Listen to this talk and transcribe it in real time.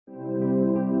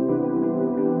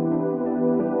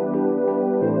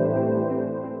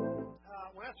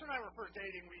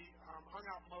dating, we hung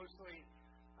out mostly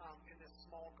in this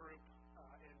small group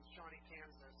in Shawnee,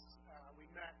 Kansas. We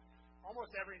met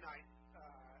almost every night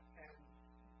and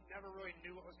never really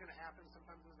knew what was going to happen.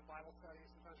 Sometimes it was a Bible study,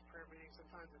 sometimes a prayer meeting,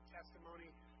 sometimes a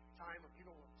testimony time where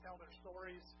people would tell their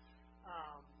stories.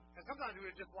 And sometimes we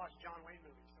would just watch John Wayne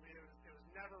movies. I mean, it was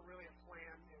never really a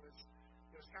plan. It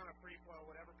was kind of free flow,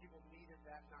 whatever people needed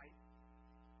that night.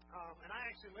 And I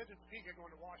actually lived in Topeka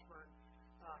going to Washburn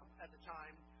at the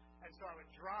time. And so I would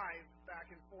drive back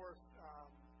and forth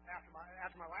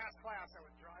after my last class. I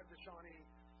would drive to Shawnee,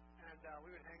 and we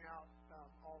would hang out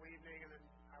all evening, and then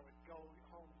I would go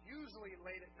home usually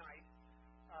late at night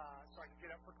so I could get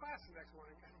up for class the next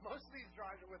morning. And most of these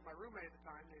drives were with my roommate at the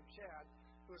time named Chad,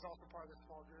 who was also part of this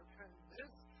small group. And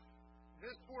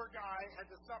this poor guy had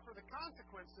to suffer the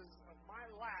consequences of my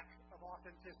lack of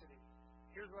authenticity.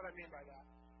 Here's what I mean by that.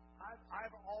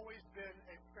 I've always been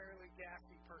a fairly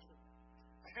gassy person.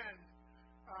 And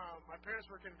my parents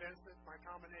were convinced that my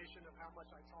combination of how much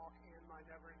I talk and my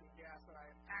never-ending gas, that I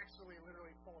am actually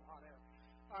literally full of hot air.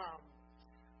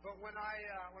 But when I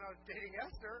was dating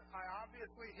Esther, I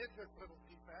obviously hid this little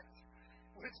defect,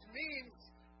 which means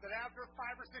that after 5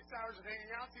 or 6 hours of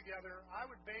hanging out together, I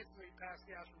would basically pass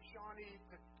gas from Shawnee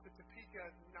to Topeka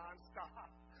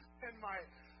nonstop. And my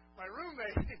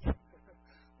roommate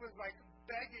was like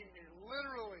begging me,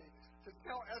 literally, to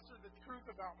tell Esther the truth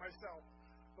about myself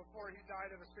before he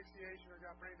died of asphyxiation or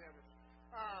got brain damage.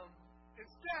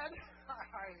 Instead,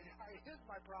 I hid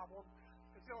my problem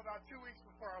until about 2 weeks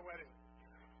before our wedding.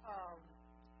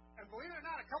 And believe it or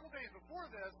not, a couple days before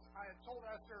this, I had told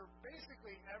Esther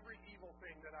basically every evil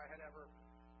thing that I had ever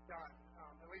done,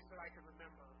 at least that I could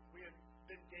remember. We had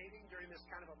been dating during this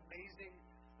kind of amazing,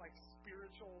 like,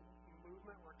 spiritual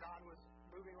movement where God was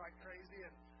moving like crazy,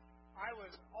 and I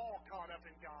was all caught up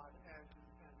in God and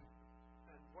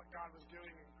what God was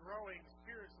doing and growing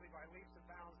spiritually by leaps and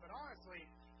bounds. But honestly,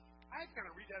 I had kind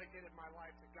of rededicated my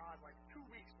life to God like 2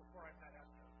 weeks before I met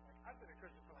Esther. Like, I've been a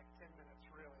Christian for like 10 minutes,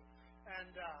 really.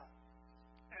 And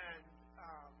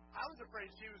I was afraid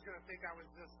she was going to think I was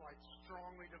this like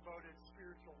strongly devoted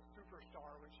spiritual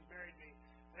superstar when she married me,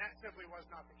 and that simply was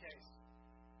not the case.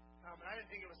 And I didn't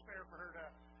think it was fair for her to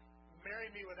marry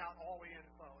me without all the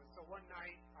info. And so one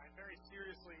night, I very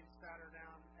seriously sat her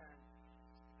down and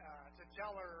to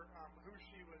tell her who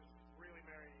she was really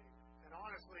marrying. And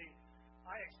honestly,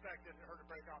 I expected her to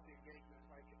break off the engagement.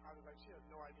 Like, I was like, she has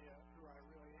no idea who I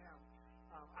really am.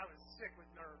 I was sick with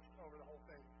nerves over the whole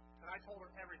thing. And I told her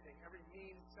everything, every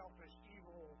mean, selfish,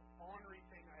 evil, ornery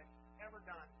thing I had ever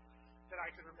done that I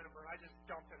could remember. I just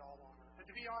dumped it all on her. And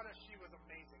to be honest, she was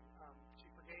amazing. She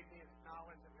forgave me and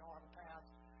acknowledged that we all have a past,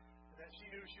 and that she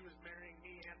knew she was marrying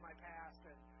me and my past,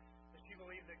 and that she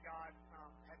believed that God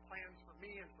had plans for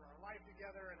me and for our life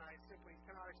together. And I simply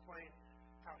cannot explain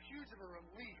how huge of a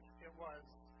relief it was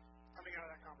coming out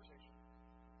of that conversation.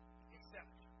 Except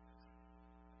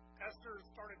Esther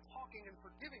started talking and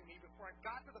forgiving me before I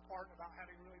got to the part about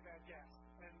having really bad gas.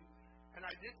 And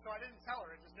I didn't tell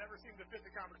her. It just never seemed to fit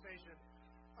the conversation.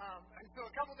 And so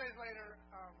a couple days later,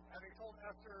 having told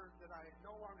Esther that I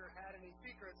no longer had any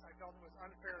secrets, I felt it was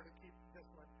unfair to keep this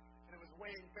one. And it was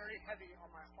weighing very heavy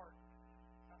on my heart,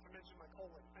 not to mention my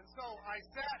colon. And so I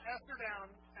sat Esther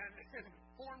down and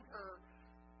informed her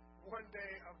one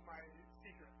day of my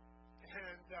secret.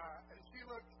 And she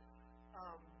looked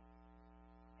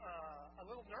a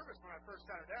little nervous when I first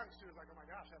sat her down. She was like, "Oh my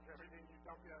gosh, after everything you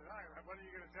dumped the other night, what are you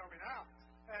going to tell me now?"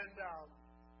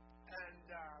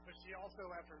 But she also,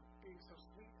 after being so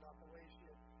sweet about the way she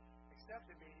had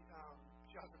accepted me,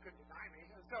 she also couldn't deny me.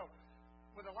 And so,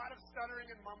 with a lot of stuttering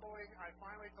and mumbling, I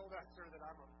finally told Esther that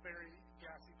I'm a very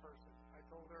gassy person. I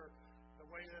told her the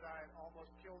way that I had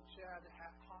almost killed Chad,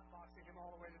 hotboxing him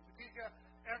all the way to Topeka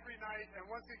every night. And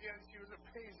once again, she was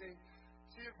amazing.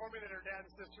 She informed me that her dad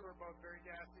and sister were both very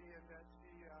gassy and that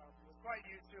she was quite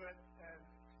used to it,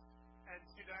 and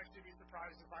she'd actually be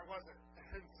surprised if I wasn't.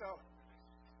 And so,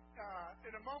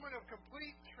 in a moment of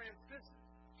complete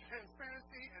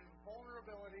transparency and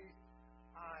vulnerability,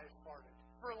 I farted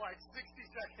for like 60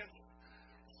 seconds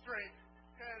straight.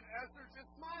 And Esther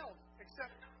just smiled,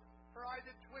 except her eye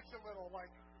did twitch a little,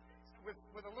 like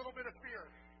with a little bit of fear.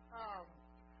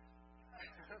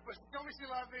 But she told me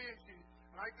she loved me,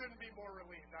 and I couldn't be more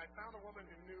relieved. I found a woman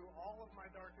who knew all of my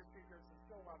darkest secrets and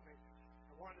still loved me.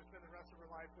 I wanted to spend the rest of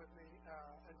her life with me.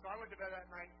 And so I went to bed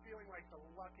that night feeling like the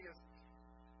luckiest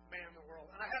man in the world.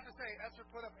 And I have to say, Esther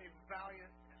put up a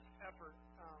valiant effort,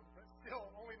 but still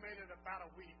only made it about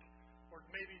a week, or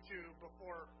maybe two,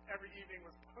 before every evening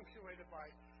was punctuated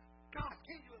by, "God,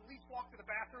 can't you at least walk to the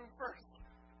bathroom first?"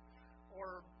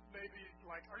 Or maybe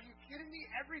like, are you kidding me?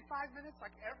 Every 5 minutes?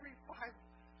 Like every 5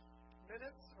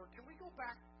 minutes? Or can we go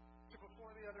back to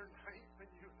before the other night when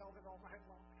you held it all night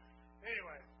long?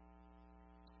 Anyway,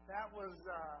 that was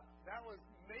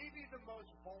maybe the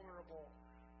most vulnerable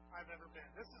I've ever been.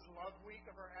 This is Love Week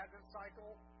of our Advent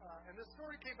cycle, and this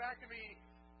story came back to me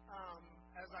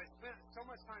as I spent so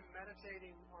much time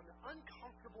meditating on the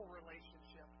uncomfortable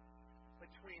relationship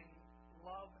between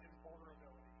love and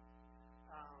vulnerability.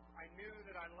 I knew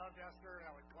that I loved Esther, and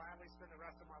I would gladly spend the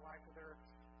rest of my life with her.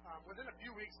 Within a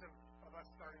few weeks of us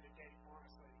starting to date,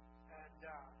 honestly,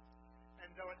 and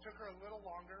though it took her a little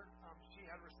longer, she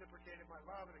had reciprocated my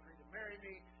love and agreed to marry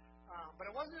me.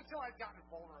 But it wasn't until I'd gotten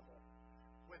vulnerable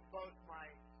with both my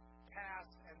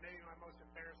past and maybe my most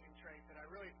embarrassing trait that I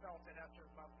really felt that Esther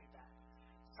loved me back.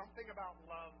 Something about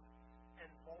love and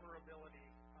vulnerability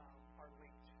are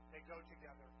linked. They go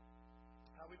together.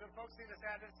 We've been focusing this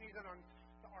Advent season on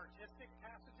the artistic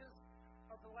passages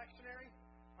of the lectionary.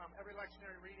 Every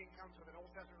lectionary reading comes with an Old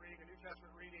Testament reading, a New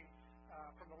Testament reading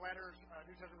from the letters, a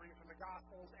New Testament reading from the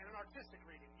Gospels, and an artistic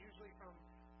reading, usually from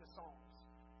the Psalms.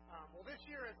 Well, this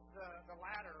year it's the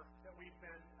latter that we've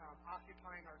been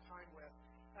occupying our time with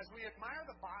as we admire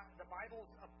the Bible's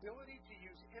ability to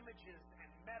use images and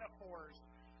metaphors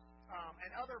and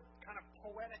other kind of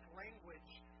poetic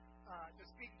language to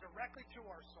speak directly to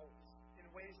our souls in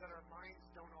ways that our minds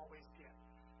don't always get.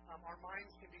 Our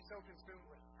minds can be so consumed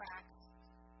with facts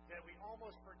that we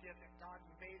almost forget that God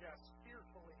made us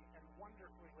fearfully and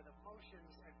wonderfully with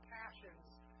emotions and passions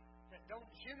that don't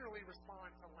generally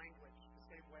respond to language the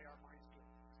same way our minds do.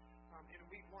 In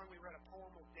week 1, we read a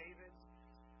poem of David's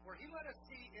where he let us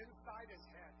see inside his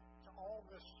head to all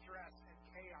the stress and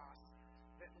chaos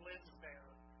that lives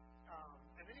there.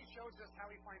 And then he shows us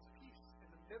how he finds peace in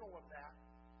the middle of that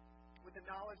with the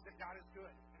knowledge that God is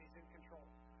good and he's in control.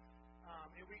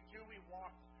 In week 2, we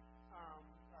walked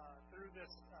through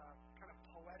this kind of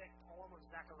poetic poem of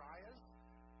Zechariah's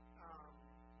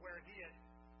where he had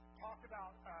talked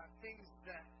about things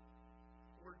that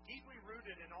were deeply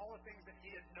rooted in all the things that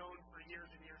he had known for years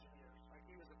and years and years. Like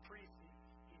he was a priest,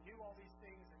 he knew all these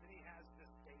things, and then he has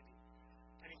this baby.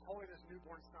 And he's holding this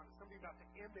newborn son. Something about the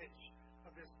image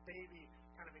of this baby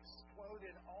kind of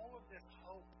exploded all of this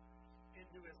hope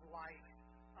into his life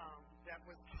that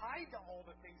was tied to all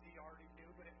the things he already knew,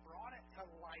 but it brought it to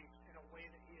life in a way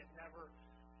that he had never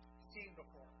seen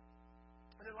before.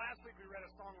 And then last week we read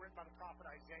a song written by the prophet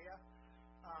Isaiah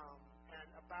and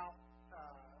about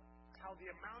how the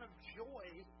amount of joy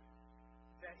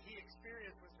that he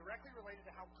experienced was directly related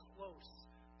to how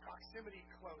proximity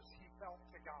close he felt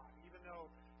to God, even though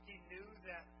he knew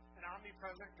that an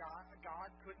omnipresent God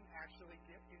couldn't actually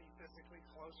get any physically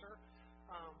closer.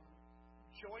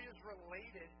 Joy is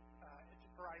related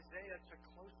for Isaiah to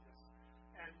closeness,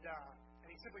 and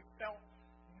he simply felt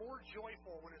more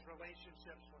joyful when his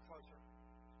relationships were closer.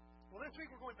 Well, this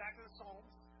week we're going back to the Psalms,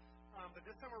 but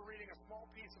this time we're reading a small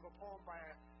piece of a poem by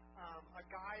a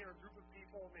guy or a group of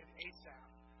people named Asaph.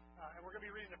 And we're going to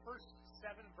be reading the first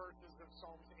 7 verses of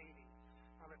Psalms 80.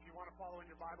 If you want to follow in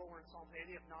your Bible, we're in Psalms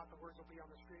 80. If not, the words will be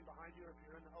on the screen behind you. If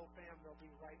you're in the OFAM, they'll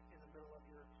be right in the middle of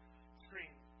your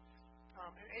screen.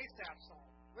 An Asaph psalm.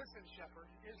 Listen, shepherd,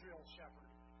 Israel's shepherd.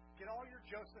 Get all your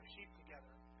Joseph sheep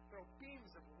together. Throw beams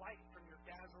of light from your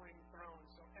dazzling throne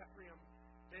so Ephraim,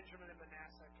 Benjamin, and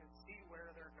Manasseh can see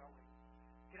where they're going.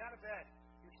 Get out of bed.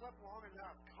 You slept long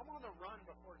enough. Come on the run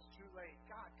before it's too late.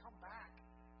 God, come back.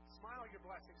 Smile your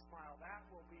blessing smile. That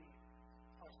will be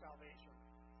our salvation.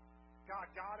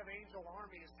 God of angel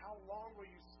armies, how long will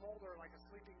you smolder like a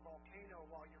sleeping volcano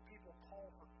while your people call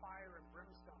for fire and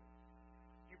brimstone?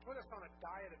 You put us on a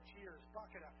diet of tears,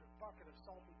 bucket after bucket of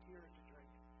salty tears to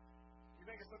drink. You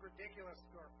make us look ridiculous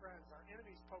to our friends. Our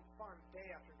enemies poke fun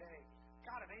day after day.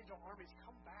 God of angel armies,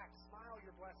 come back. Smile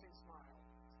your blessing smile.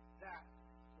 That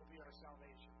will be our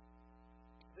salvation.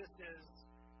 This is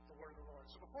the word of the Lord.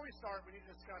 So before we start, we need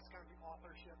to discuss kind of the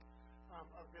authorship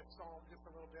of this psalm just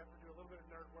a little bit. We'll do a little bit of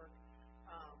nerd work.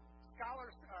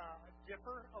 Scholars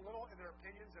differ a little in their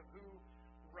opinions of who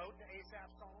wrote the Asaph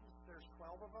Psalms. There's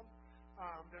 12 of them.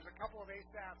 There's a couple of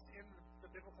Asaphs in the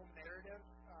biblical narrative,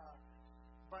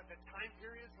 but the time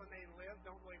periods when they lived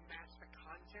don't really match the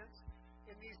content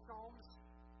in these Psalms,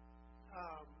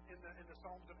 in the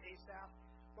Psalms of Asaph.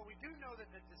 But we do know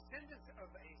that the descendants of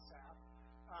Asaph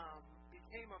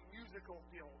became a musical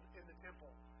guild in the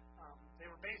temple. They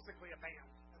were basically a band,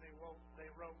 and they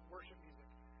wrote worship music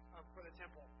for the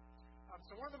temple.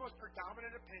 So one of the most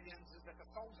predominant opinions is that the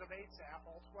Psalms of Asaph,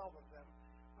 all 12 of them,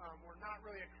 were not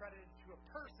really accredited to a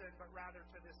person, but rather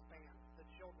to this band, the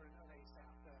children of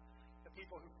Asaph, the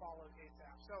people who followed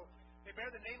Asaph. So They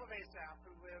bear the name of Asaph,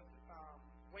 who lived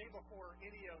way before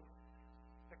any of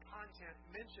the content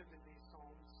mentioned in these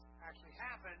psalms actually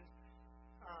happened.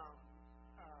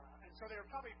 And so they were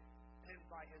probably penned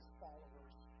by his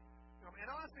followers. And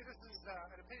honestly, this is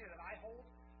an opinion that I hold,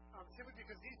 simply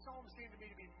because these psalms seem to me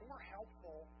to be more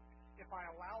helpful if I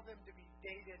allow them to be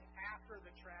dated after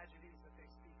the tragedies that they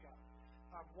speak of.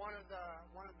 One of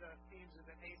the themes is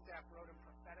that Asaph wrote them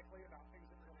prophetically about things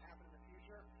that were going to happen in the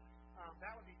future.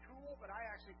 That would be cool, but I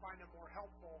actually find them more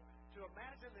helpful to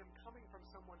imagine them coming from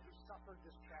someone who suffered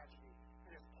this tragedy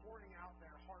and is pouring out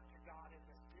their heart to God in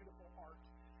this beautiful art,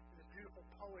 in this beautiful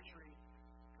poetry,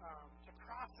 to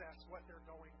process what they're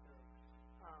going through.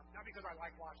 Not because I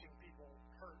like watching people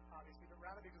hurt, obviously, but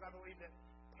rather because I believe that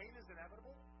pain is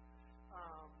inevitable.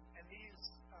 And these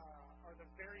are the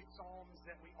very psalms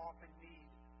that we often need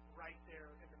right there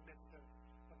in the midst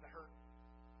of the hurt.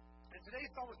 And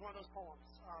today's psalm is one of those poems.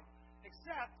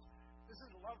 Except this is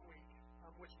Love Week,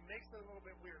 which makes it a little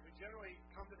bit weird. We generally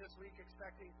come to this week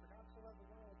expecting, for God so loved the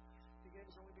world, He gave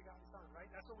His only begotten Son, right?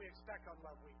 That's what we expect on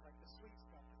Love Week, like the sweet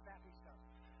stuff, the sappy stuff.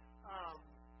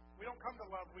 We don't come to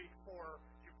Love Week for,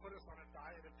 you put us on a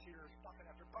diet of tears, bucket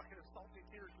after bucket of salty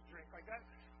tears to drink. Like that,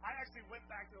 I actually went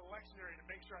back to the lectionary to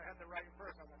make sure I had the right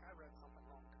verse. I was like, I read something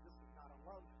wrong, because this is not a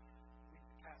Love Week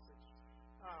passage.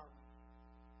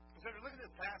 So if you look at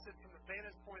this passage from the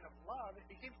vantage point of love, it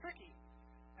became tricky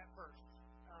at first.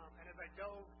 And as I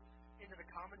dove into the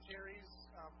commentaries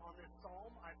on this psalm,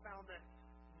 I found that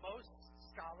most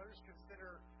scholars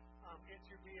consider it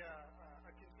to be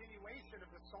a continuation of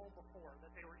the psalm before,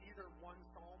 that they were either one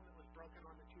psalm that was broken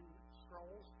onto two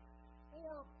scrolls,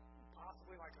 or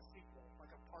possibly like a sequel,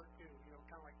 like a part two,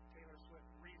 kind of like Taylor Swift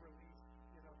re-released,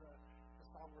 the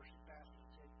song where she bashed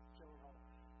Jake Gyllenhaal.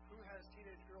 Who has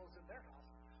teenage girls in their house?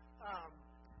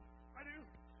 I do.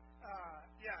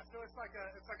 So it's like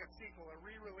a sequel, a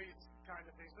re-release kind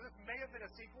of thing. So this may have been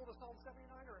a sequel to Psalm 79,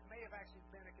 or it may have actually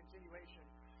been a continuation.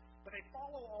 But they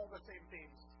follow all the same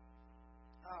themes.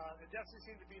 It definitely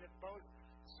seemed to be that both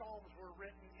psalms were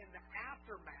written in the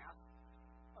aftermath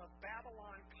of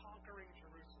Babylon conquering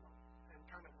Jerusalem and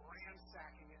kind of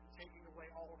ransacking it and taking away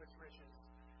all of its riches,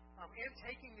 and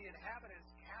taking the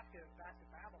inhabitants captive back to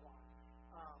Babylon.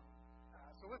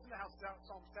 So listen to how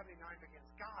Psalm 79 begins.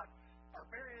 God,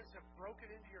 barbarians have broken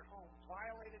into your home,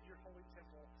 violated your holy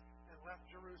temple, and left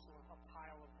Jerusalem a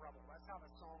pile of rubble. That's how the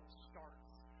song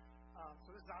starts.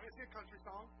 So this is obviously a country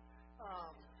song,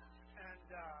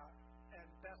 and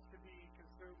best to be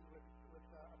consumed with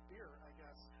a beer, I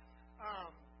guess.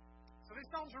 So these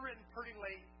psalms were written pretty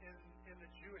late in the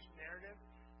Jewish narrative,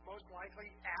 most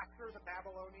likely after the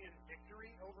Babylonian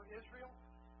victory over Israel.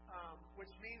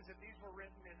 Which means that these were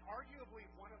written in arguably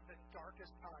one of the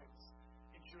darkest times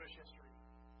in Jewish history.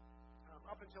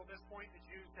 Up until this point, the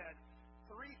Jews had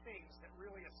three things that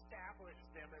really established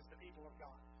them as the people of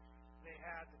God. They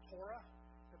had the Torah,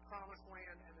 the Promised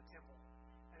Land, and the Temple.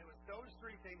 And it was those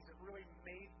three things that really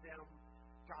made them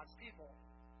God's people.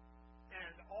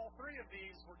 And all three of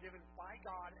these were given by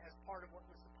God as part of what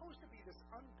was supposed to be this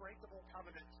unbreakable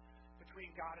covenant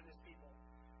between God and His people.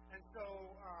 And so,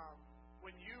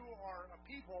 when you are a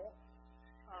people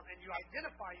and you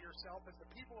identify yourself as the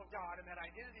people of God, and that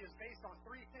identity is based on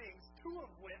three things, two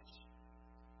of which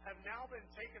have now been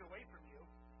taken away from you,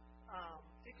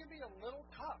 it can be a little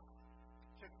tough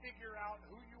to figure out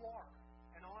who you are.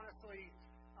 And honestly,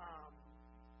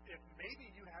 if maybe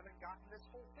you haven't gotten this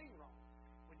whole thing wrong,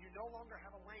 when you no longer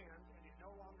have a land and you no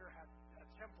longer have a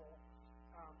temple,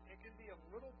 it can be a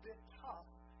little bit tough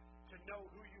to know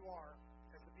who you are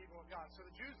as the people of God. So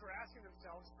the Jews were asking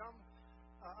themselves some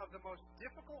of the most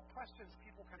difficult questions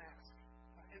people can ask.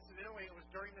 Incidentally, it was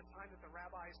during the time that the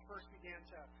rabbis first began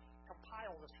to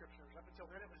compile the scriptures. Up until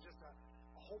then, it was just a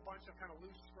whole bunch of kind of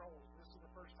loose scrolls. This was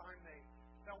the first time they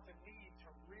felt the need to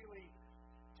really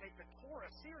take the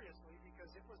Torah seriously, because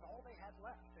it was all they had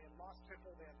left. They had lost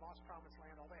temple, they had lost promised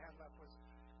land. All they had left was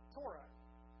Torah.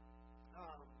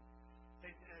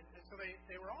 And so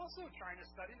they were also trying to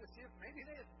study to see if maybe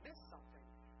they had missed something.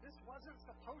 This wasn't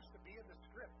supposed to be in the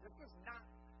script. This was not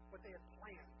what they had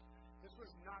planned. This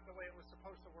was not the way it was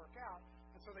supposed to work out.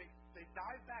 And so they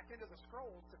dived back into the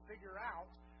scrolls to figure out,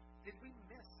 did we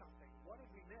miss something? What did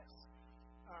we miss?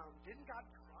 Didn't God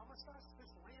promise us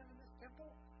this land and this temple?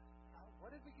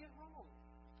 What did we get wrong?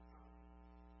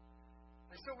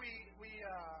 And so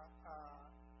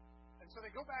so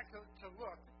they go back to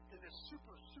look in this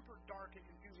super, super dark and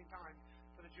confusing time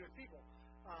for the Jewish people.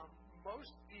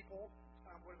 Most people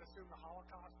would have assumed the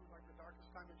Holocaust was like the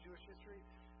darkest time in Jewish history,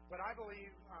 but I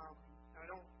believe, I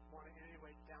don't want to in any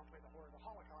way downplay the horror of the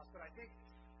Holocaust, but I think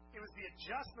it it was the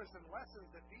adjustments and lessons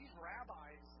that these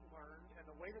rabbis learned and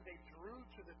the way that they drew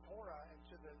to the Torah and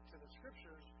to the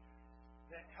Scriptures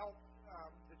that helped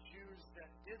the Jews that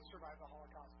did survive the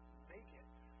Holocaust make it.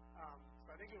 So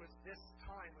I think it was this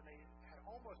time when they had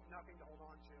almost nothing to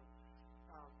hold on to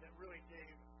that really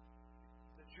gave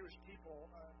the Jewish people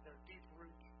their deep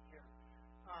root here.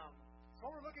 So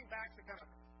we're looking back to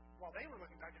while they were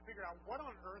looking back to figure out what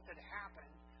on earth had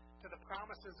happened to the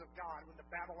promises of God when the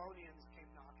Babylonians came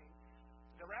knocking,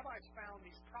 the rabbis found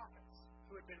these prophets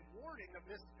who had been warning of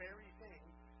this very thing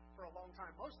for a long time.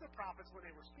 Most of the prophets, when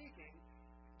they were speaking,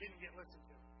 didn't get listened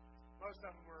to. Most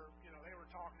of them were, they were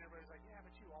talking, everybody's like, yeah,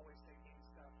 but you always say mean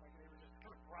stuff. Like, they were just kind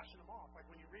of brushing them off. Like,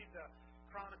 when you read the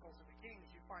Chronicles of the Kings,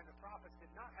 you find the prophets did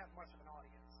not have much of an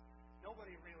audience.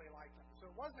 Nobody really liked them.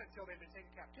 So it wasn't until they'd been taken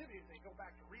captivity that they go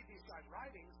back to read these guys'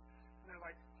 writings, and they're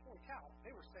like, holy cow, they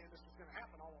were saying this was going to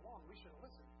happen all along. We should have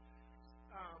listened.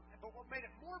 But what made it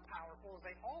more powerful is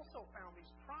they also found these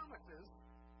promises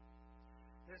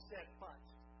that said, but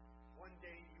one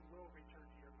day you will return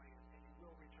to your land, and you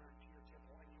will return to your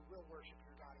temple, and you will worship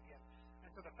your God again.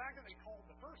 And so the fact that they called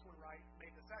the first one right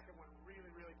made the second one really,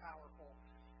 really powerful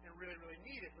and really, really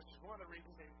needed, which is one of the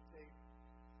reasons they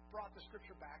brought the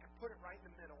Scripture back and put it right in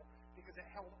the middle, because it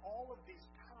held all of these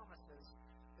promises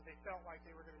that they felt like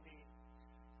they were going to need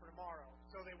for tomorrow.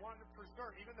 So they wanted to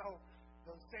preserve, even though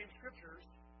those same Scriptures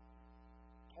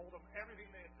told them everything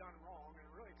they had done wrong, and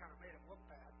it really kind of made them look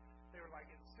bad. They were like,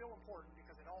 it's still important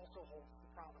because it also holds the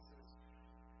promises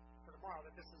for tomorrow,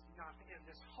 that this is not the end.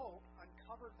 This hope,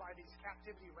 uncovered by these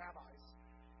captivity rabbis,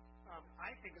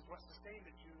 I think is what sustained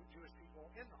the Jewish people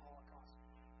in the Holocaust.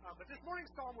 But this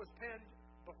morning's psalm was penned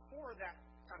before that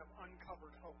kind of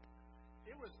uncovered hope.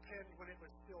 It was penned when it was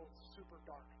still super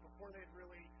dark, before they'd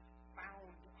really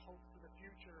found hope for the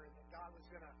future and that God was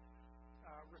going to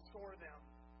restore them.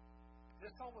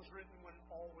 This psalm was written when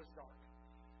all was dark,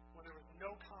 when there was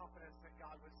no confidence that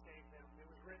God would save them. It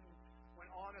was written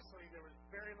when, honestly, there was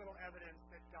very little evidence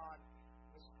that God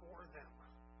was for them.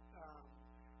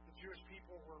 The Jewish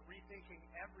people were rethinking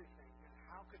everything, and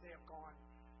how could they have gone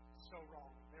so wrong?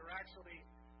 They were actually,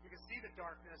 you can see the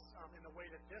darkness in the way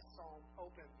that this psalm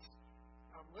opens.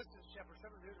 Listen, shepherds,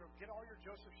 son of Israel, get all your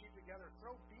Joseph sheep together.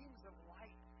 Throw beams of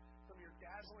light from your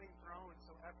dazzling throne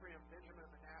so Ephraim, Benjamin,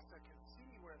 and Manasseh can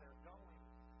see where they're going.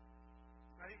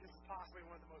 I think this is possibly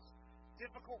one of the most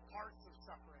difficult parts of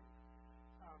suffering.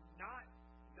 Not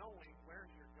knowing where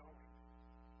you're going.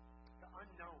 The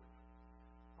unknown.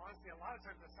 Honestly, a lot of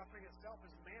times the suffering itself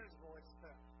is manageable. It's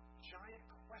the giant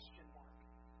question mark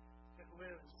that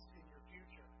lives in your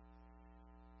future.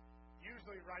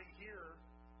 Usually right here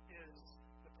is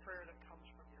the prayer that comes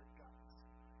from your guts.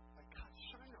 Like, God,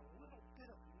 shine a little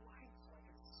bit of light so I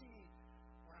can see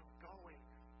where I'm going.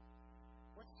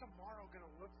 What's tomorrow going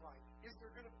to look like? Is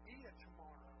there going to be a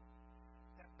tomorrow?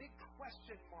 That big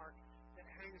question mark that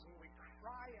hangs when we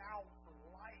cry out for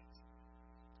light,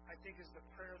 I think, is the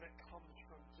prayer that comes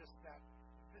from just that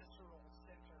visceral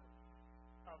center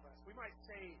of us. We might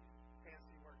say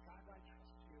fancy words, God, I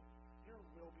trust you. Your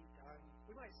will be done.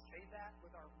 We might say that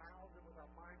with our mouths and with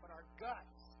our mind, but our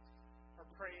guts are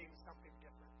praying something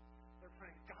different. They're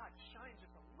praying, God, shine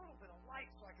just a little bit of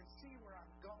light so I can see where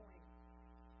I'm going.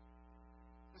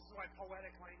 This is why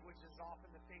poetic language is often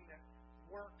the thing that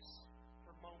works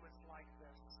for moments like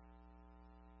this.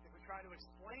 If we try to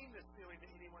explain this feeling to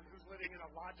anyone who's living in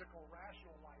a logical,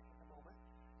 rational life at the moment,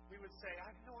 we would say, I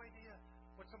have no idea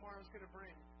what tomorrow's going to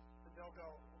bring. And they'll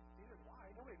go, neither do I.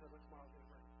 Nobody knows what tomorrow's going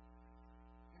to bring.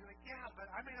 And you're like, yeah, but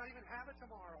I may not even have it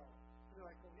tomorrow. And they're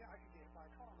like, well, yeah, I could get by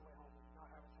a car on the way home and not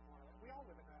have it tomorrow. We all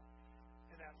live in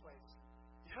that place.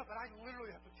 Yeah, but I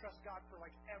literally have to trust God for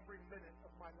like every minute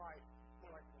of my life. We're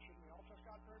like, well, shouldn't we all trust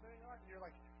God for every minute of our life? And you're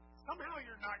like, somehow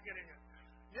you're not getting it.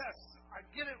 Yes, I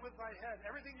get it with my head.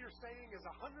 Everything you're saying is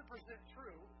 100%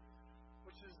 true,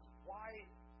 which is why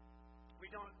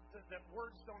we don't, that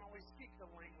words don't always speak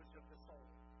the language of the soul.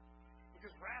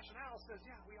 Because rationale says,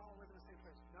 yeah, we all live in the same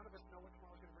place. None of us know what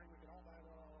tomorrow's going to bring. We could all die,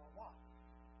 blah, blah, blah, blah.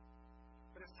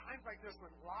 But it's times like this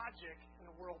when logic in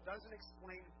the world doesn't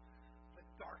explain the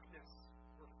darkness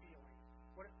we're feeling,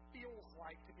 what it feels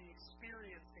like to be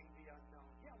experiencing the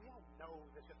unknown. Yeah, we all know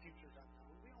that the future's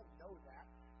unknown. We all know that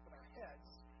with our heads.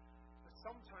 But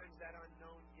sometimes that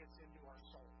unknown gets into our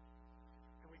soul.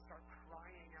 And we start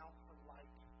crying out for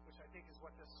light, which I think is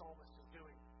what this psalmist is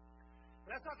doing.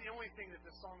 But that's not the only thing that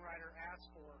the songwriter asks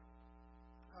for.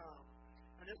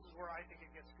 And this is where I think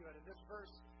it gets good. In this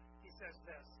verse, he says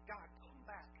this, God, come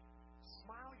back.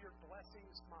 Smile your blessing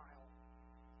smile.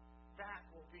 That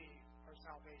will be our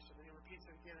salvation. And he repeats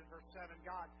it again in verse 7.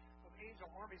 God of angel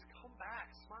armies, come back,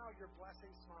 smile your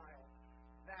blessing smile.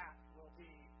 That will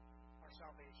be our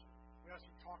salvation. We also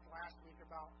talked last week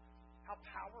about how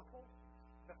powerful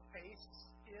the face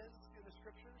is in the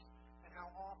Scriptures and how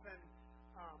often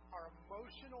our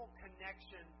emotional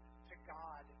connection to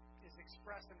God is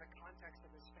expressed in the context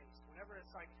of His face. Whenever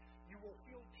it's like, you will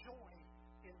feel joy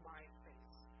in my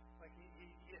face. Like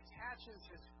he attaches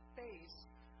His face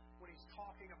when He's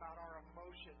talking about our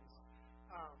emotions.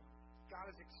 God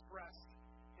has expressed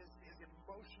His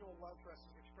emotional love for us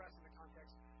is expressed in the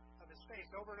context of His face.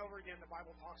 Over and over again, the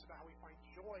Bible talks about how we find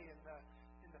joy in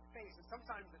the face. And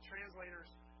sometimes the translators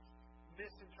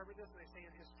misinterpret this and they say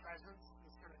in His presence,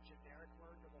 this kind of generic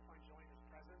word that we'll find joy in His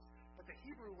presence. But the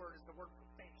Hebrew word is the word for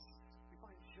face. We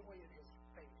find joy in His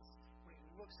face. When He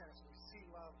looks at us and we see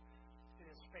love in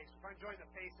His face. We find joy in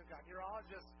the face of God.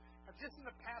 Neurologists have just in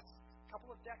the past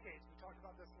couple of decades, we talked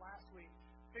about this last week,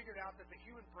 figured out that the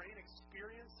human brain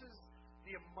experiences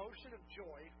the emotion of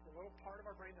joy, the little part of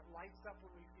our brain that lights up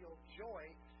when we feel joy,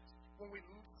 when we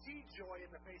see joy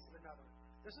in the face of another.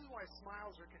 This is why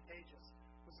smiles are contagious.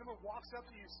 When someone walks up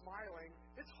to you smiling,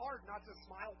 it's hard not to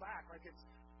smile back. Like it's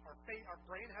our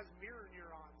brain has mirror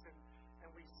neurons, and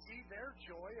we see their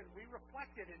joy, and we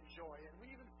reflect it in joy, and we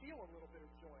even feel a little bit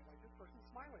of joy. Like this person's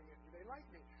smiling at me, they like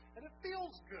me, and it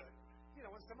feels good. You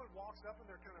know, when someone walks up and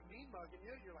they're kind of mean mugging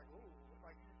you, you're like, ooh,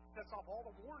 like sets off all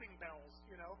the warning bells.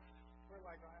 You know, we're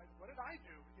like, what did I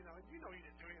do? You know, and you know you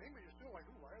didn't do anything, but you're still like,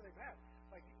 ooh, why are they mad?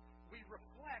 Like we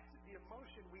reflect the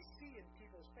emotion we see in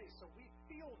people's face, so we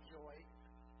feel joy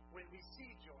when we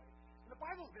see joy. And the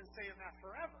Bible's been saying that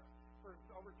forever, for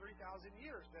over 3,000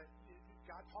 years, that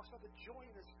God talks about the joy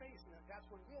in His face, and that's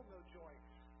when we'll know joy.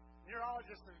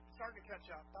 Neurologists are starting to catch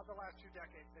up. About the last 2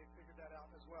 decades, they've figured that out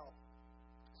as well.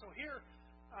 So here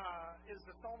is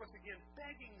the psalmist again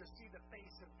begging to see the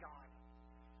face of God.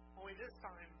 Only this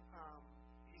time,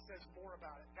 he says more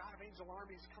about it. God of angel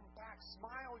armies, come back.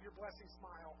 Smile your blessing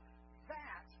smile.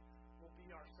 That will be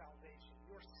our salvation.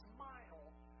 Your smile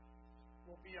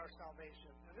will be our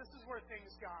salvation. And this is where things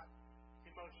got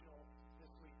emotional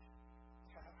this week.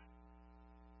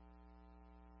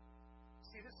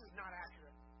 See, this is not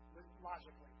accurate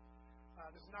logically.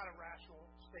 This is not a rational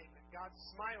statement. God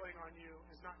smiling on you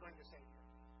is not going to save you.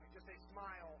 Like just a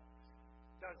smile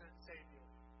doesn't save you.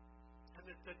 And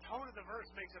the tone of the verse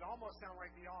makes it almost sound like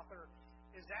the author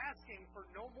is asking for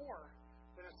no more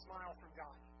than a smile from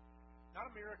God. Not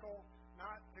a miracle,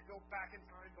 not to go back in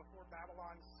time before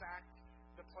Babylon sacked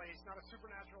the place, not a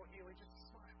supernatural healing, just a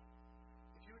smile.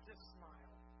 If you would just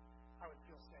smile, I would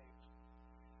feel saved.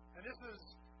 And this is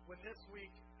when this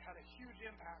week had a huge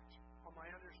impact on my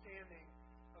understanding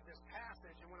of this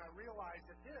passage, and when I realized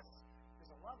that this is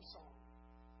a love song.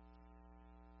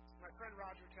 My friend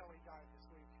Roger Kelly died this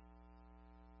week.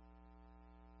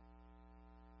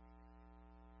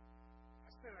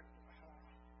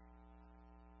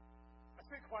 I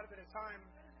spent quite a bit of time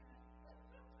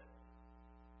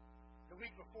the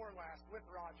week before last with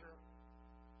Roger,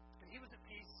 and he was at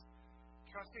peace,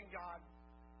 trusting God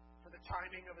for the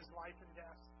timing of his life and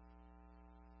death.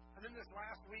 And then this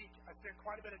last week, I spent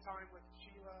quite a bit of time with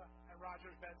Sheila at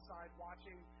Roger's bedside,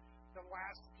 watching the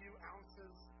last few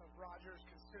ounces of Roger's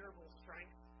considerable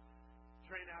strength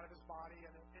drain out of his body.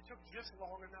 And it took just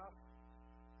long enough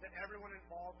that everyone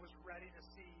involved was ready to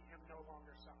see him no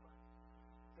longer suffer.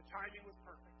 The timing was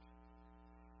perfect.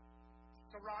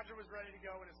 So Roger was ready to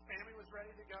go, and his family was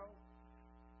ready to go.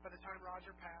 By the time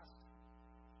Roger passed,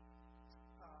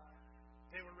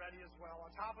 they were ready as well. On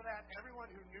top of that,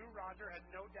 everyone who knew Roger had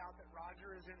no doubt that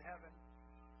Roger is in heaven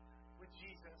with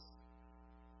Jesus,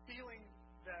 feeling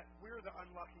that we're the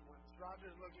unlucky ones.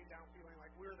 Roger's looking down, feeling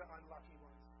like we're the unlucky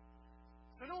ones.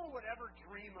 So no one would ever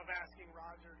dream of asking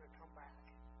Roger to come back,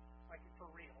 like for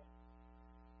real.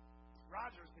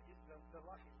 Roger's the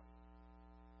lucky one.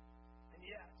 And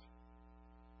yet,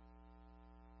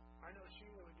 I know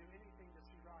Sheila would do anything to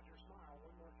see Roger smile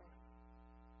one more time.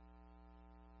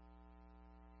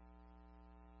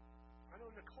 I know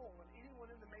Nicole and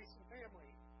anyone in the Mason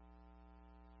family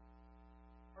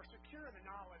are secure in the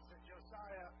knowledge that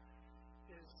Josiah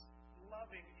is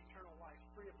loving eternal life,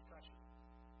 free of depression.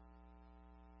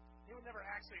 He would never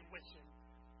actually wish him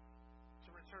to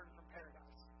return from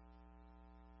paradise.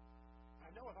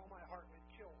 I know with all my heart we'd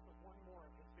kill for one more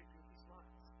of his big goofy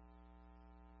smiles.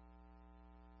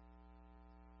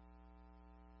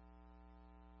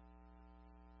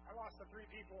 I lost the 3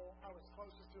 people I was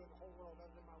closest to in the whole world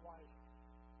other than my wife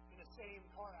in the same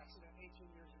car accident 18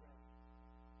 years ago.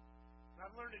 And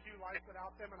I've learned to do life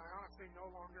without them, and I honestly no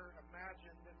longer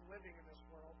imagine them living in this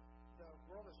world. The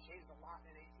world has changed a lot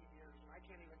in 18 years, and I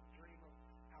can't even dream of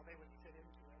how they would fit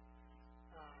into it.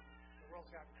 The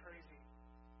world's gotten crazy.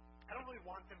 I don't really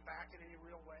want them back in any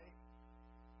real way.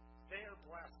 They are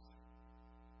blessed.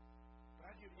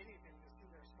 But I'd do anything to see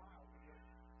their smiles again.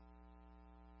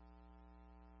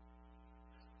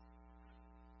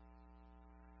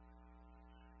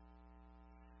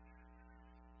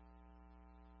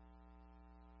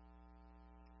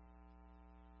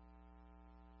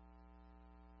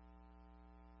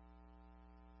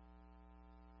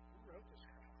 Who wrote this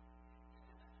crap?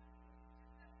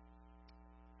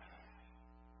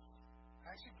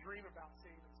 I actually dream about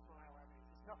seeing them smile at me.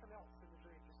 There's nothing else in the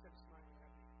dream, just them smiling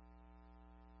at me.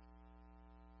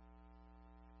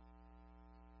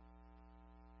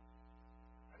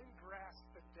 I didn't grasp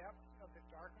the depth of the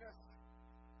darkness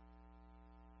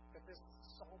that this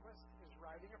psalmist is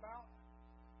writing about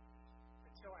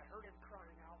until I heard him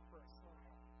crying out for a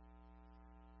smile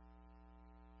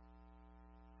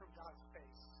from God's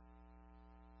face.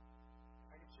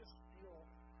 I could just feel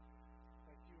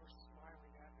like you were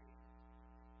smiling at me.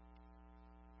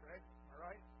 Greg, am I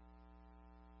right?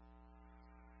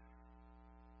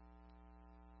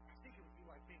 I think it would be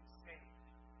like being saved,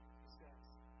 he says.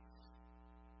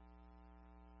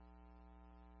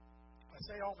 I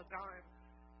say all the time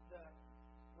that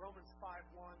Romans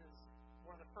 5:1 is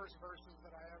one of the first verses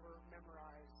that I ever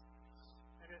memorized.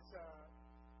 And it's a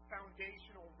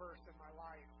foundational verse in my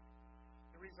life.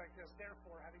 It reads like this: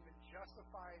 Therefore, having been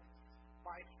justified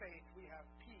by faith, we have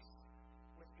peace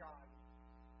with God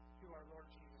through our Lord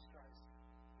Jesus Christ.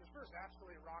 This verse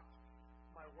absolutely rocked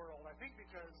my world. I think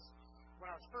because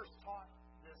when I was first taught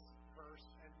this verse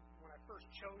and when I first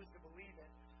chose to believe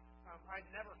it, I'd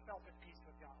never felt at peace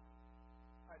with God.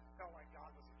 I felt like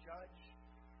God was a judge.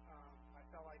 I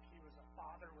felt like He was a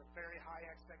father with very high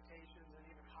expectations and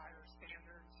even higher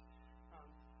standards.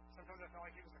 Sometimes I felt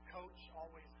like He was a coach,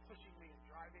 always pushing me and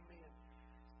driving me and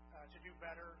to do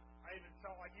better. I even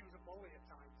felt like He was a bully at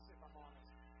times, if I'm honest.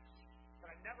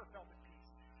 But I never felt at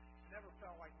peace. I never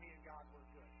felt like me and God were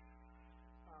good.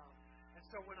 And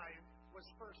so when I was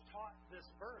first taught this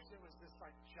verse, it was this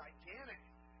like gigantic.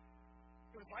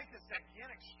 It was like this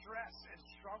gigantic stress and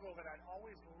struggle that I'd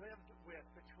always lived with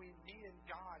between me and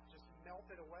God just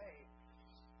melted away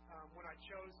when I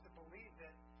chose to believe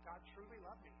that God truly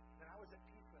loved me, that I was at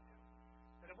peace with Him.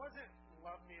 That it wasn't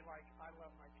love me like I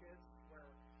love my kids, where,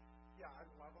 yeah, I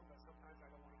love them, but sometimes I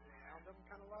don't want to be around them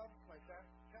kind of love, like that.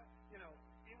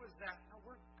 It was that, no,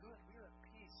 we're good, we're at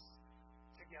peace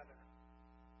together.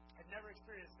 I'd never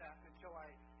experienced that until I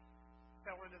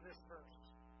fell into this verse.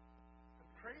 The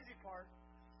crazy part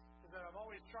is that I've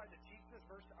always tried to teach this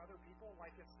verse to other people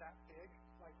like it's that big.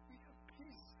 Like, we have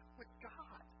peace with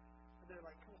God. And they're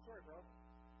like, cool story, bro.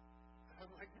 And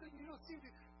I'm like, you don't see me.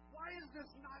 Why is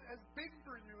this not as big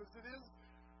for you as it is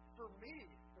for me?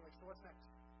 They're like, so what's next?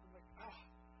 I'm like,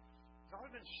 I've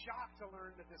always been shocked to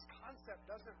learn that this concept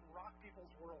doesn't rock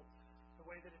people's world the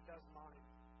way that it does mine.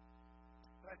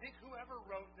 But I think whoever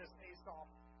wrote this Asaph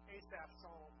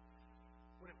psalm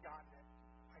would have gotten it.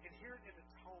 I can hear it in the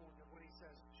tone of when he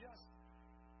says, just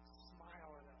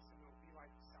smile at us and it'll be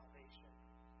like salvation.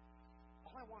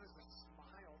 All I want is a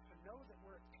smile, to know that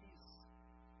we're at peace.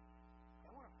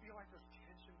 I don't want to feel like there's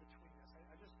tension between us.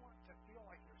 I just want to feel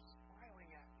like you're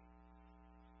smiling at me,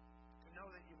 to know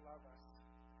that you love us.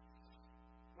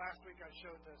 Last week I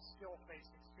showed the still face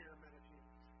experiment. If you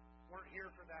weren't here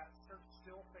for that, search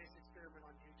still face experiment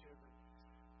on YouTube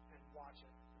and watch it.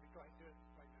 Let me go ahead and do it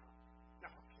right now. No,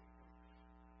 I'm kidding.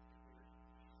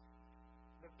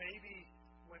 The baby,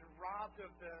 when robbed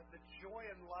of the joy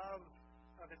and love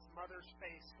of its mother's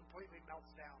face, completely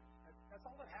melts down. That's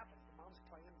all that happens. The mom's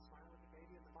playing and smiling with the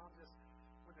baby, and the mom just,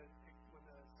 when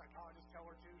the psychologists tell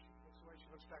her to, she looks away, she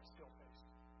looks back still-faced.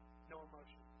 No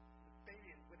emotion. The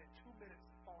baby, within 2 minutes,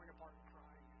 is falling apart and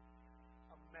crying,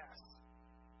 a mess,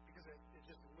 because it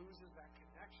just loses that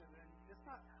connection. And it's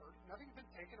not hurt. Nothing's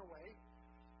been taken away.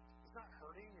 It's not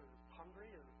hurting or hungry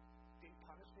or being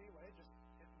punished anyway.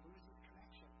 It loses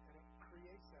connection, and it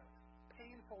creates a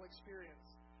painful experience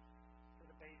for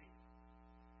the baby.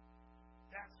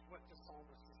 That's what the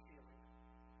psalmist is feeling.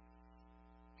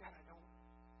 God, I don't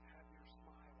have your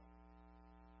smile.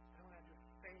 I don't have your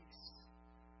face.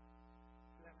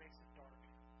 And that makes it dark.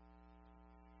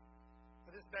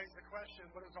 But this begs the question,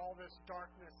 what does all this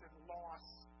darkness and loss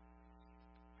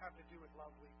have to do with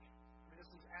Love Week? I mean,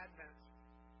 this is Advent.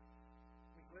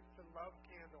 We lit the love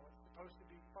candle. It's supposed to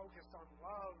be focused on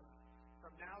love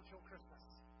from now till Christmas.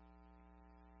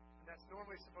 And that's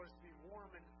normally supposed to be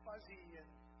warm and fuzzy. And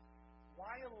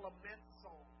why a lament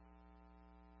psalm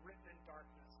written in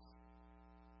darkness?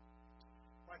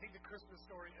 Well, I think the Christmas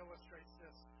story illustrates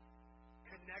this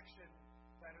connection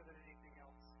better than anything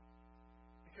else.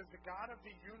 Because the God of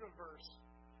the universe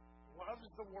loves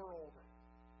the world,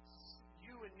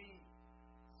 you and me,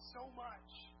 so much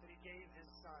that He gave His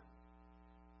Son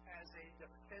as a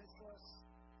defenseless,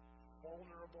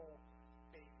 vulnerable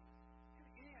baby.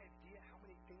 Have any idea how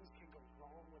many things can go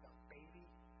wrong with a baby?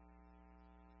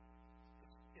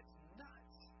 It's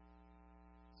nuts.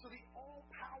 So the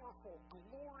all-powerful,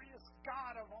 glorious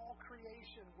God of all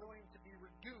creation willing to be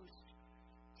reduced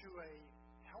to a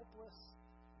helpless,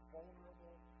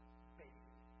 vulnerable baby.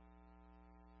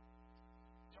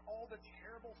 To all the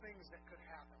terrible things that could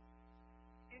happen.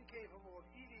 Incapable of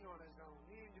eating on his own,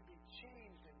 needing to be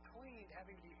changed and cleaned,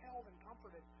 having to be held and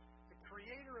comforted. The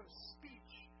creator of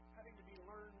speech, having to be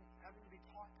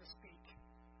taught to speak.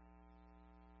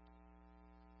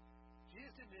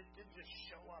 Jesus didn't just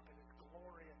show up in His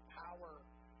glory and power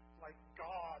like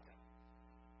God.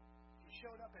 He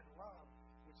showed up in love,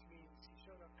 which means He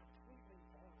showed up completely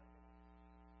vulnerable.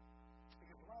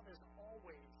 Because love is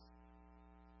always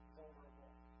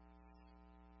vulnerable.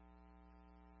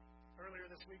 Earlier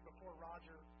this week, before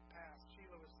Roger passed,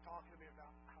 Sheila was talking to me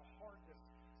about how hard this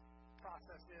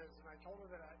process is, and I told her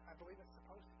that I believe it's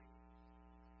supposed to be.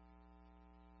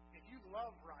 If you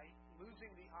love right, losing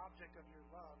the object of your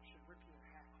love should rip you in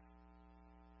half.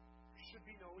 There should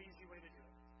be no easy way to do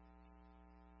it.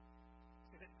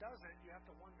 If it doesn't, you have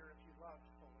to wonder if you loved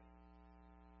fully.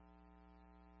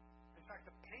 In fact,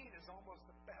 the pain is almost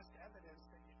the best evidence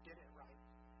that you did it right.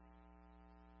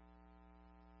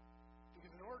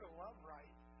 Because in order to love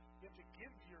right, you have to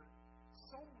give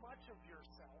so much of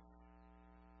yourself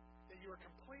that you are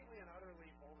completely and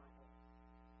utterly vulnerable.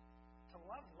 To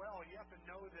love well, you have to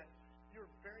know that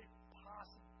you're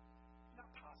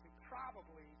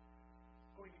probably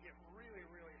going to get really,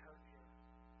 really hurt here.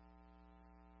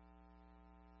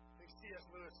 I think C.S.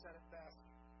 Lewis said it best.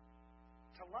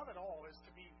 To love at all is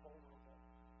to be vulnerable.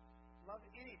 Love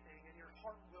anything and your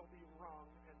heart will be wrung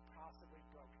and possibly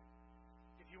broken.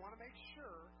 If you want to make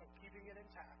sure of keeping it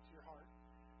intact, your heart,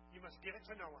 you must give it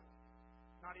to no one,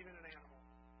 not even an animal.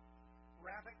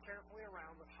 Wrap it carefully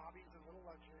around with hobbies and little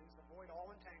luxuries. Avoid all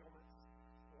entanglements.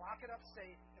 Lock it up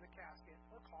safe in a casket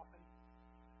or coffin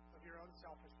of your own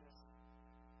selfishness.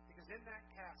 Because in that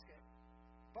casket,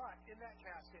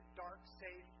 dark,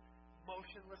 safe,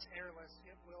 motionless, airless,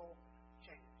 it will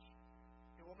change.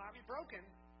 It will not be broken,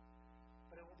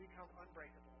 but it will become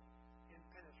unbreakable,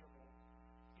 impenetrable,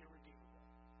 irredeemable.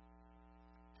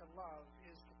 To love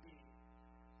is to be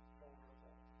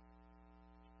vulnerable.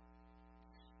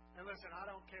 And listen, I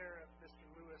don't care if Mr.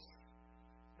 Lewis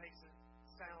makes it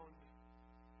sound,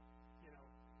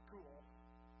 cool.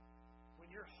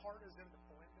 When your heart is in the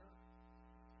blender,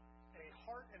 a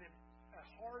hard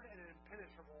and an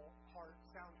impenetrable heart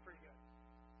sounds pretty good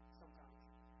sometimes.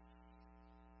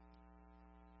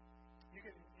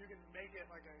 You can make it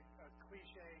like a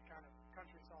cliche kind of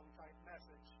country song type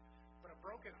message, but a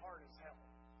broken heart is hell.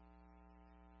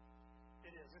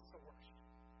 It is. It's the worst.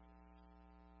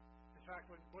 In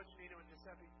fact, when Butch, Nino, and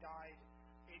Giuseppe died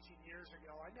 18 years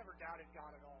ago, I never doubted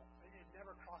God at all. It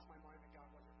never crossed my mind that God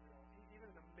wasn't real.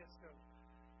 Even in the midst of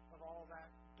all that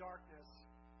darkness,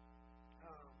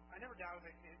 I never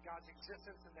doubted God's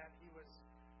existence and that He was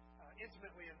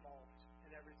intimately involved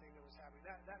in everything that was happening.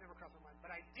 That never crossed my mind.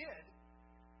 But I did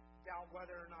doubt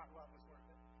whether or not love was worth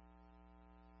it.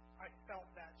 I felt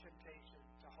that temptation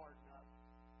to harden up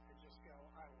and just go,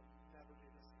 I will never do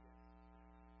this again.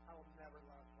 I will never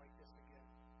love like this again.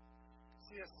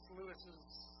 C.S. Lewis's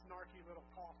snarky little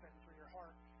coffin for your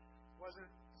heart wasn't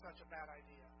such a bad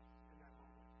idea in that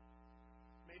moment.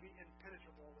 Maybe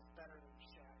impenetrable was better than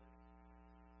shattered.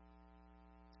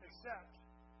 Except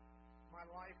my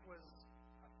life was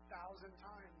 1,000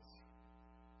 times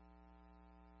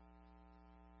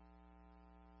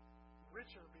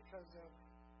richer because of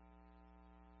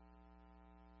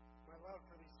my love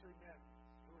for these three men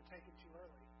who were taken too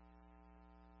early.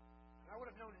 And I would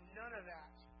have known none of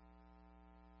that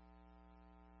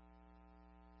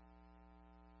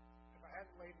if I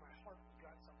hadn't laid my heart and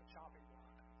guts on the chopping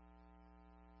block.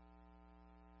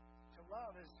 To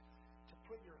love is to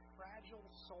put your fragile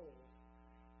soul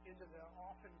into the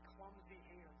often clumsy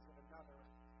hands of another,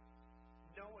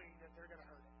 knowing that they're going to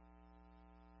hurt it.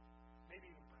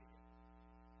 Maybe even break it.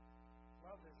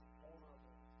 Love is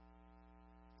vulnerable.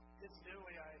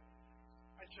 Incidentally,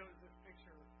 I chose this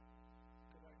picture.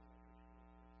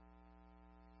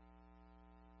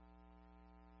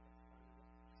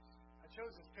 I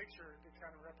chose this picture to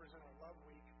kind of represent our love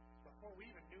week before we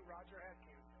even knew Roger had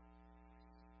cancer.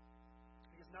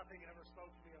 Because nothing ever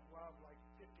spoke to me of love like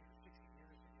 50 or 60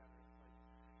 years together.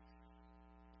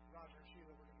 Like Roger and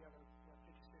Sheila were together,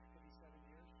 56, 57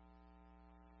 years.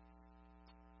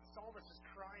 psalmist is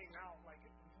crying out like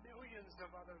millions of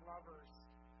other lovers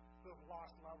who have lost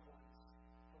loved ones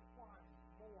for one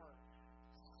more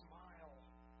smile.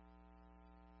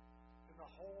 And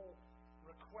the whole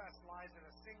request lies in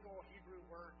a single Hebrew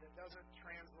word that doesn't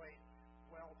translate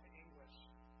well to English.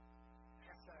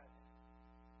 Chesed.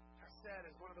 Chesed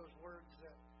is one of those words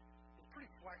that is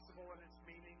pretty flexible in its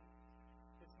meaning.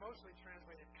 It's mostly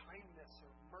translated kindness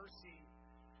or mercy.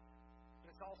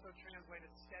 But it's also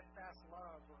translated steadfast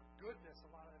love or goodness a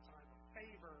lot of the time, or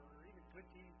favor, or even good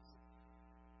deeds.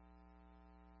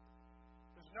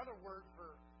 There's another word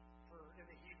for in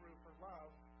the Hebrew for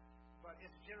love, but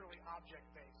it's generally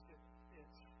object-based.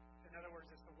 It's in other words,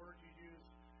 it's the word you use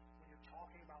when you're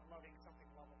talking about loving something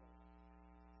lovable.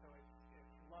 So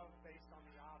it's love based on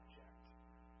the object,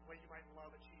 the way you might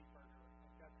love a cheeseburger.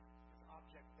 Like it's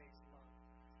object-based love.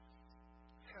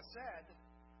 Chesed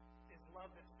is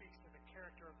love that speaks to the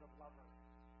character of the lover,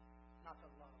 not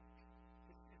the loved.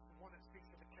 It's the one that speaks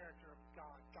to the character of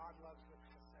God. God loves with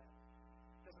chesed.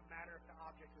 It doesn't matter if the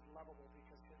object is lovable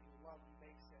because his love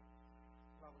makes it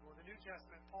lovable. In the New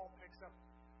Testament, Paul picks up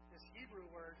this Hebrew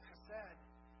word, chesed,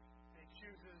 and he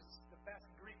chooses the best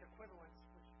Greek equivalent,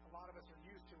 which a lot of us are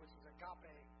used to, which is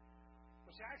agape,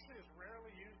 which actually is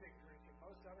rarely used in Greek. In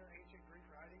most other ancient Greek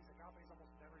writings, agape is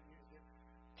almost never used.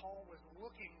 Paul was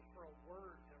looking for a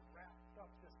word to wrap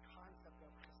up this concept of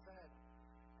chesed,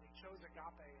 and he chose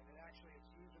agape, and it actually is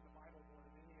used in the Bible more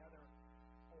than any other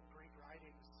old Greek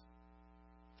writings.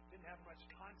 Didn't have much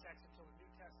context until the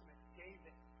New Testament gave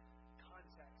it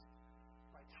context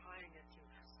by tying it to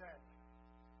chesed.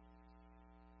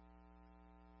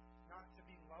 Not to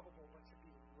be lovable, but to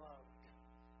be loved.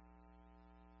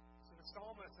 So the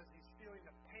psalmist, as he's feeling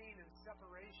the pain and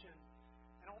separation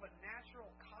and all the natural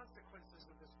consequences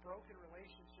of this broken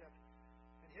relationship,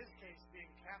 in his case being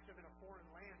captive in a foreign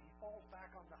land, he falls back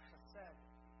on the chesed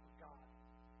of God.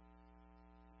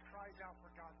 He cries out for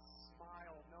God's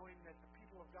smile, knowing that the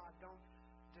people of God don't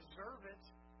deserve it,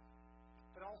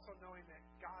 but also knowing that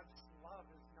God's love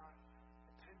is not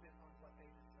dependent on what they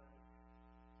deserve.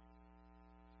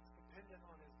 It's dependent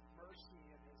on his mercy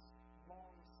and his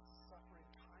long-suffering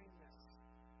kindness,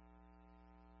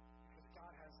 because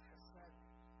God has chesed.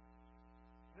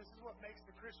 This is what makes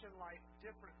the Christian life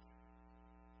different.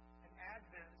 And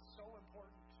Advent is so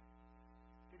important.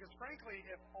 Because frankly,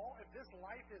 if this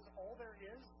life is all there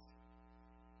is,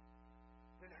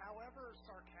 then however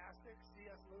sarcastic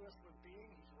C.S. Lewis was being,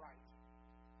 he's right.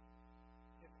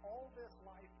 If all this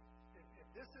life, if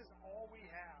this is all we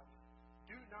have,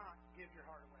 do not give your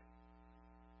heart away.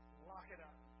 Lock it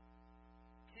up.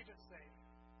 Keep it safe.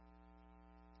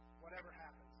 Whatever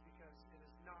happens, because it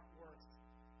is not worth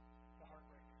the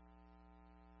heartbreak.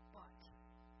 But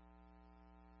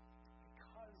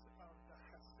because of the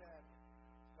chesed,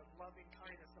 the loving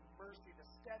kindness, the mercy, the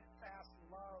steadfast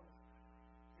love,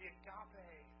 the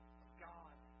agape of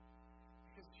God,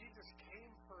 because Jesus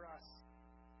came for us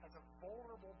as a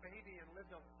vulnerable baby and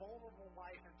lived a vulnerable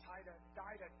life and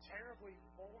died a terribly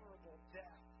vulnerable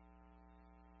death,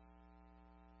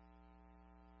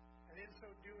 and in so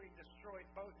doing destroyed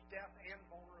both death and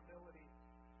vulnerability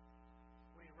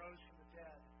when he rose from the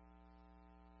dead,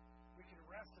 we can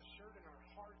rest assured in our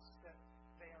hearts that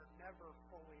they are never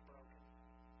fully broken.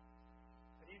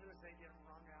 That even as they get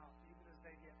wrung out, even as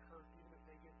they get hurt, even as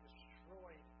they get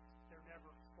destroyed, they're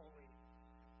never fully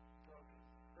broken.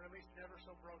 Or at least never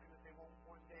so broken that they won't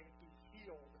one day be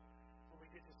healed when we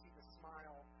get to see the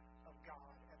smile of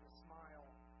God and the smile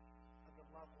of the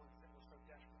loved ones that we're so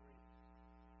desperately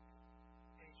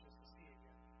anxious to see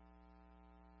again.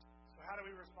 So how do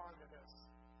we respond to this?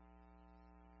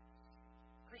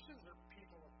 Christians are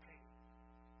people of pain.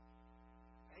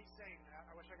 I hate saying that.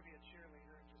 I wish I could be a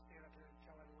cheerleader and just stand up here and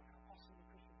tell everyone how awesome the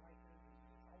Christian life is and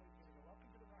it's always going to go up and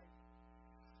to the right.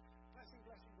 Blessing,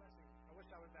 blessing, blessing. I wish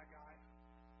I was that guy.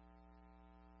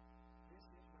 This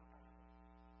is my Bible.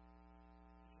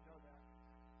 You should know that.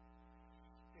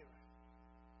 Anyway.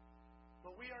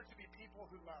 But we are to be people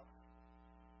who love,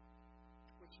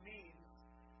 which means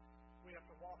we have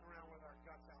to walk around with our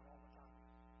guts out all the time,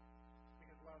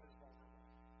 because love is vulnerable.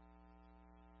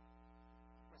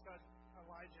 My son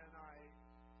Elijah and I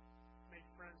made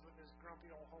friends with this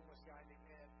grumpy old homeless guy named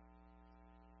Ed.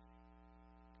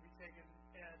 We'd taken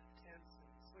Ed tents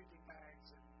and sleeping bags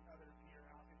and other gear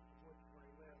out into the woods where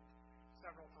he lived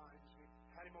several times. We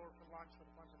had him over for lunch with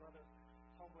a bunch of other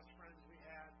homeless friends we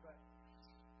had, but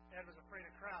Ed was afraid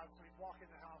of crowds, so he'd walk in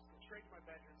the house, go straight to my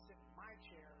bedroom, sit in my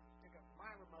chair, pick up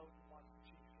my remote, and watch the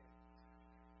Chiefs game,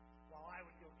 while I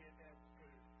would go get Ed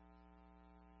food.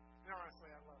 And honestly,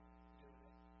 I loved doing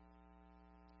it.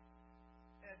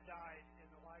 Ed died in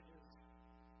Elijah's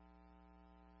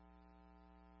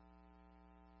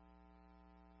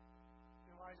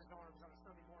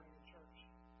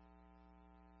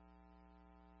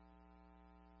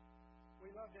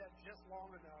loved Ed just long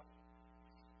enough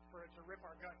for it to rip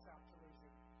our guts out to lose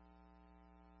him.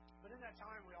 But in that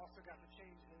time, we also got to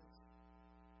change his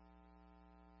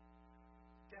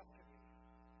destiny.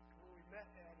 When we met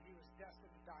Ed, he was destined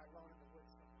to die alone in the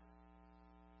woods somewhere.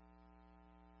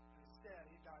 And instead,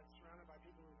 he died surrounded by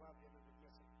people who loved him and would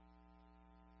miss him.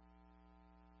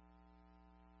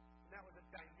 And that was a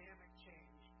dynamic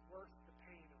change worth the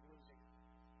pain of losing him.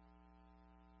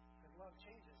 Because love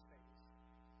changes things.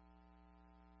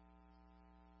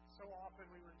 So often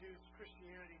we reduce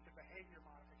Christianity to behavior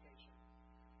modification,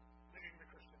 living the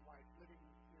Christian life, living,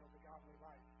 the godly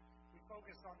life. We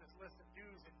focus on this list of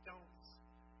do's and don'ts.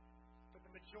 But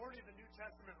the majority of the New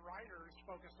Testament writers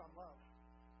focused on love.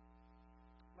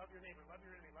 Love your neighbor, love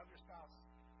your enemy, love your spouse.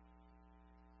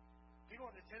 People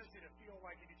have the tendency to feel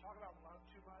like if you talk about love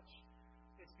too much,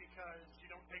 it's because you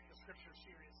don't take the Scripture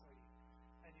seriously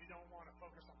and you don't want to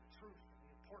focus on the truth and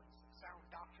the importance of sound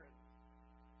doctrine.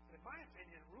 But in my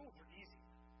opinion, rules are easy.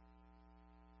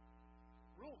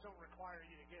 Rules don't require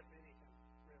you to give anything,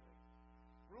 really.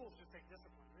 Rules just take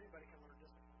discipline. Anybody can learn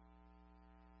discipline.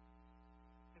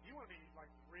 If you want to be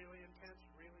really intense,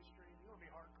 really extreme, you want to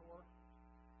be hardcore,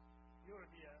 you want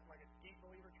to be a deep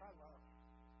believer, try love.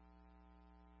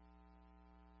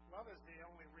 Love is the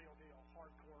only real deal,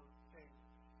 hardcore thing,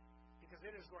 because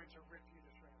it is going to rip you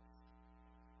to shreds.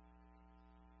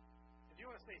 If you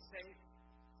want to stay safe,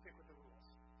 stick with the rules.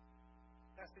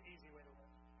 That's the easy way to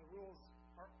live. The rules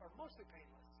are mostly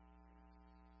painless.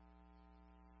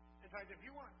 In fact, if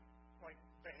you want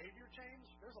behavior change,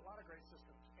 there's a lot of great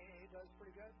systems. AA does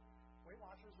pretty good. Weight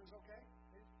Watchers is okay.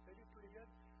 They do pretty good.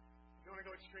 If you want to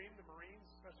go extreme, the Marines,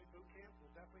 especially boot camp,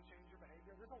 will definitely change your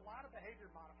behavior. There's a lot of behavior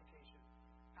modification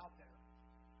out there.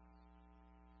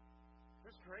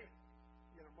 There's great,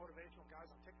 motivational guys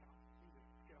on TikTok. You can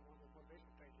get on one of those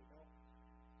motivational pages.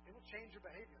 It will change your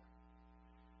behavior.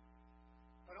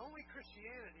 But only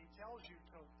Christianity tells you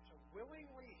to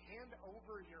willingly hand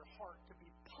over your heart to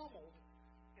be pummeled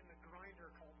in the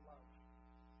grinder called love.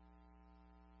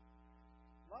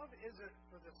 Love isn't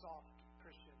for the soft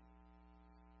Christian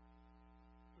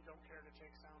who don't care to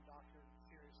take sound doctrine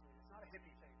seriously. It's not a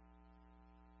hippie thing.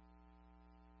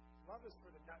 Love is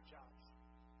for the nut jobs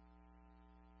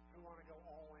who want to go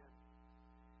all in,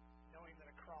 knowing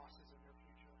that a cross is in their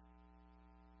future.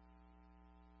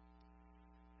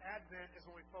 Advent is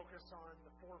when we focus on the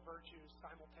four virtues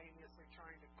simultaneously,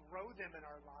 trying to grow them in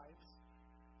our lives: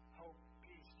 hope,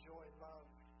 peace, joy, love,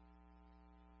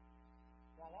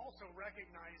 while also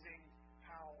recognizing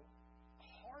how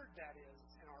hard that is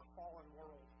in our fallen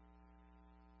world,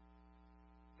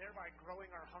 thereby growing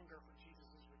our hunger for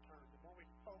Jesus' return. The more we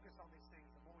focus on these things,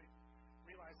 the more we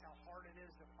realize how hard it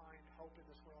is to find hope in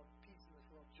this world, peace in this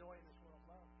world, joy in this world,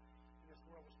 love in this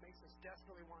world, which makes us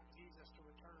desperately want Jesus to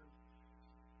return.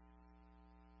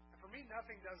 And for me,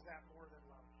 nothing does that more than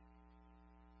love.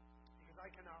 Because I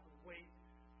cannot wait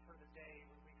for the day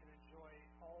when we can enjoy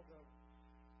all the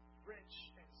rich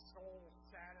and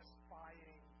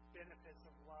soul-satisfying benefits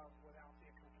of love without the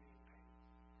accompanying pain.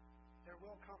 There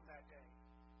will come that day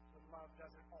when love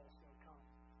doesn't also come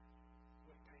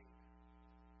with pain.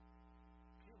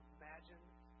 Can you imagine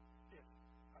if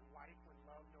a life when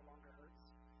love no longer hurts?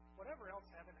 Whatever else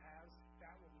heaven has,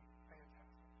 that will be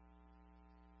fantastic.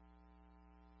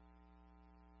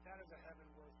 That is a heaven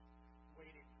worth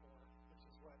waiting for, which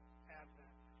is what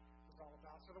Advent is all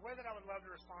about. So the way that I would love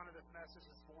to respond to this message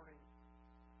this morning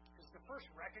is to first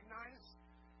recognize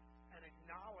and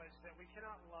acknowledge that we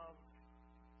cannot love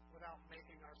without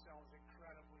making ourselves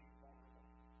incredibly vulnerable.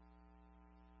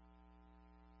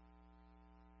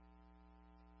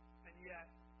 And yet,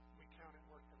 we count it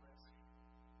worth the risk.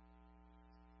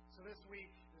 So this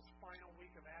week, this final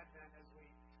week of Advent, as we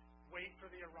wait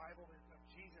for the arrival of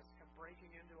Jesus to come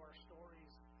breaking into our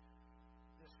stories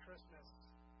this Christmas,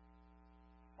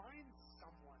 find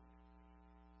someone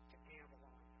to gamble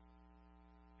on.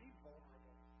 Be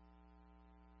vulnerable.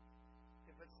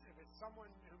 If it's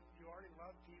someone whom you already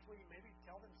love deeply, maybe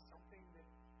tell them something that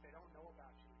they don't know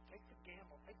about you. Take the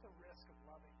gamble. Take the risk of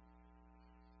loving.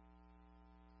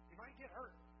 You might get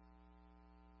hurt.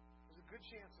 There's a good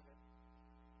chance of it.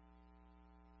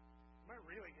 You might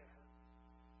really get hurt.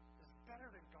 It's better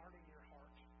than guarding your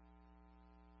heart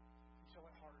until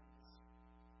it hardens.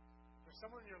 If there's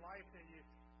someone in your life that you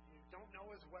don't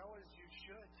know as well as you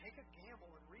should, take a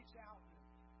gamble and reach out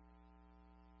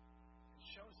and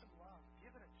show some love.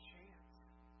 Give it a chance.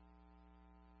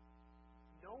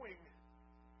 Knowing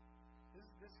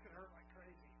this could hurt like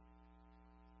crazy.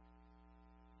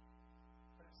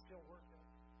 But it's still worth it.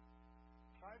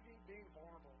 Try being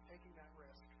vulnerable, taking that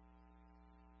risk.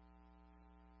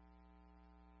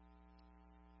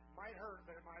 hurt,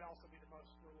 but it might also be the most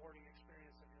rewarding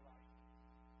experience of your life.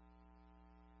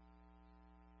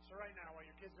 So right now, while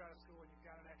your kids are out of school and you've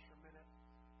got an extra minute,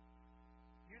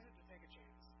 use it to take a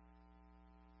chance.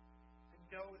 And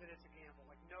know that it's a gamble.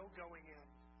 Like, know going in,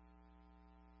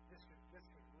 this could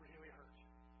really hurt.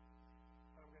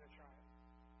 But I'm going to try it.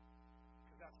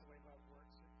 Because that's the way love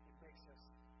works. It makes us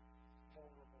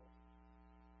vulnerable.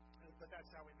 But that's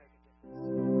how we make a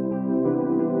difference.